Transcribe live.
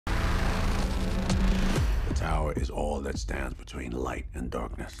tower is all that stands between light and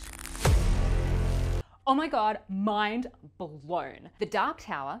darkness. Oh my god, mind blown. The Dark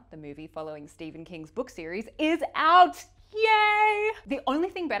Tower, the movie following Stephen King's book series, is out! Yay! The only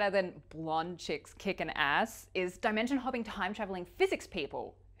thing better than blonde chicks kicking ass is dimension hopping, time traveling physics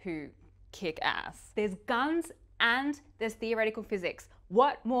people who kick ass. There's guns and there's theoretical physics.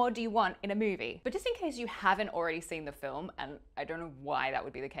 What more do you want in a movie? But just in case you haven't already seen the film, and I don't know why that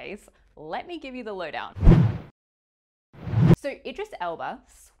would be the case, let me give you the lowdown. So Idris Elba,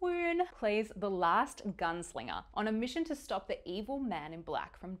 swoon, plays the Last Gunslinger on a mission to stop the evil man in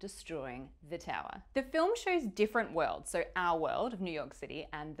black from destroying the tower. The film shows different worlds, so our world of New York City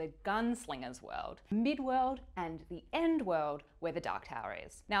and the Gunslingers world, Midworld and the End world where the Dark Tower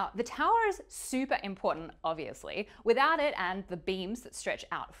is. Now, the tower is super important, obviously. Without it and the beams that stretch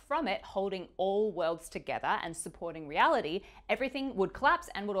out from it holding all worlds together and supporting reality, everything would collapse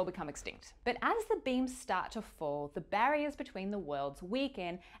and would all become extinct. But as the beams start to fall, the barriers between the worlds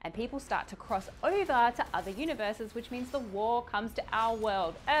weaken and people start to cross over to other universes, which means the war comes to our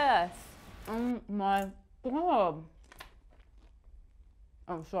world, Earth. Oh my god.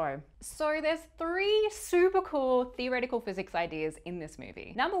 I'm sorry. So there's 3 super cool theoretical physics ideas in this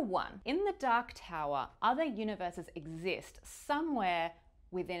movie. Number 1, in the Dark Tower, other universes exist somewhere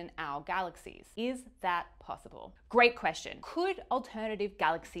within our galaxies. Is that possible? Great question. Could alternative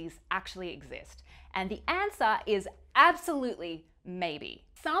galaxies actually exist? And the answer is absolutely maybe.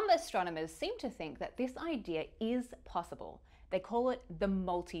 Some astronomers seem to think that this idea is possible. They call it the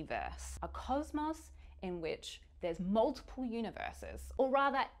multiverse, a cosmos in which there's multiple universes, or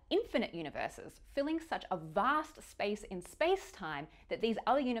rather infinite universes, filling such a vast space in space-time that these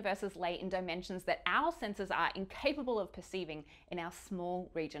other universes lay in dimensions that our senses are incapable of perceiving in our small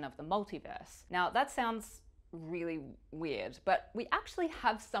region of the multiverse. Now, that sounds really weird, but we actually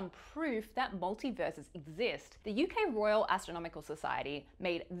have some proof that multiverses exist. The UK Royal Astronomical Society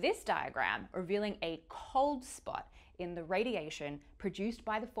made this diagram revealing a cold spot in the radiation produced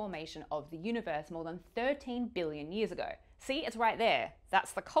by the formation of the universe more than 13 billion years ago. See, it's right there.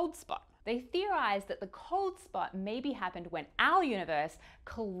 That's the cold spot. They theorized that the cold spot maybe happened when our universe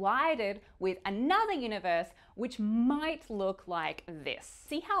collided with another universe which might look like this.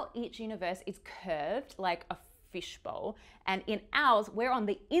 See how each universe is curved like a fishbowl, and in ours, we're on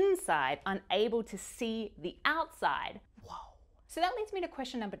the inside, unable to see the outside. Whoa. So that leads me to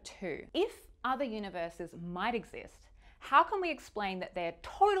question number 2. If other universes might exist, how can we explain that they're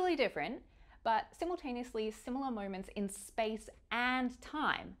totally different, but simultaneously similar moments in space and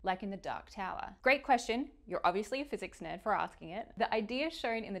time, like in the Dark Tower? Great question. You're obviously a physics nerd for asking it. The idea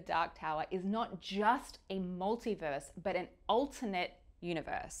shown in the Dark Tower is not just a multiverse, but an alternate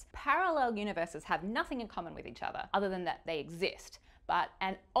universe. Parallel universes have nothing in common with each other, other than that they exist. But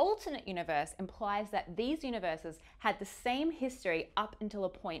an alternate universe implies that these universes had the same history up until a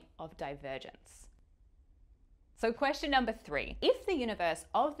point of divergence. So question number 3, if the universe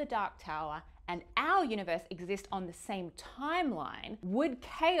of the Dark Tower and our universe exist on the same timeline, would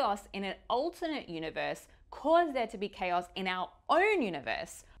chaos in an alternate universe cause there to be chaos in our own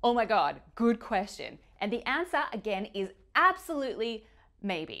universe? Oh my god, good question. And the answer, again, is absolutely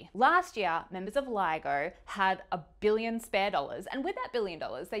maybe. Last year, members of LIGO had $1 billion spare dollars, and with that $1 billion,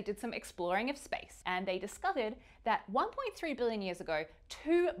 they did some exploring of space, and they discovered that 1.3 billion years ago,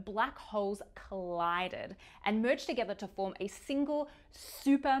 2 black holes collided and merged together to form a single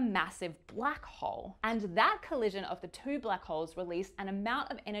supermassive black hole. And that collision of the 2 black holes released an amount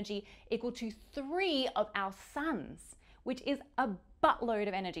of energy equal to 3 of our suns, which is a buttload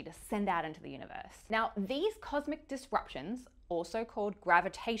of energy to send out into the universe. Now, these cosmic disruptions, also called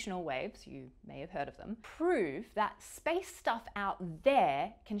gravitational waves, you may have heard of them, prove that space stuff out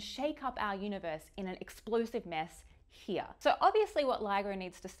there can shake up our universe in an explosive mess here. So obviously what LIGO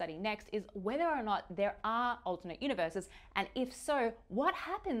needs to study next is whether or not there are alternate universes, and if so, what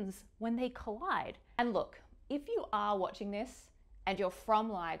happens when they collide? And look, if you are watching this and you're from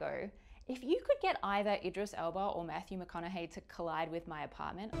LIGO, if you could get either Idris Elba or Matthew McConaughey to collide with my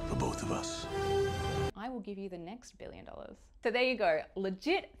apartment, For both of us. I will give you the next $1 billion. So there you go,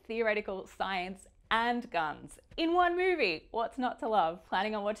 legit theoretical science and guns in one movie. What's not to love?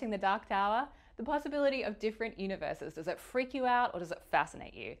 Planning on watching The Dark Tower? The possibility of different universes, does it freak you out or does it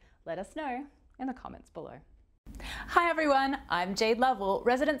fascinate you? Let us know in the comments below. Hi everyone, I'm Jade Lovell,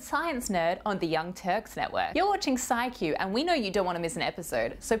 resident science nerd on the Young Turks Network. You're watching SciQ and we know you don't want to miss an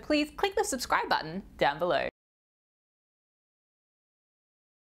episode, so please click the subscribe button down below.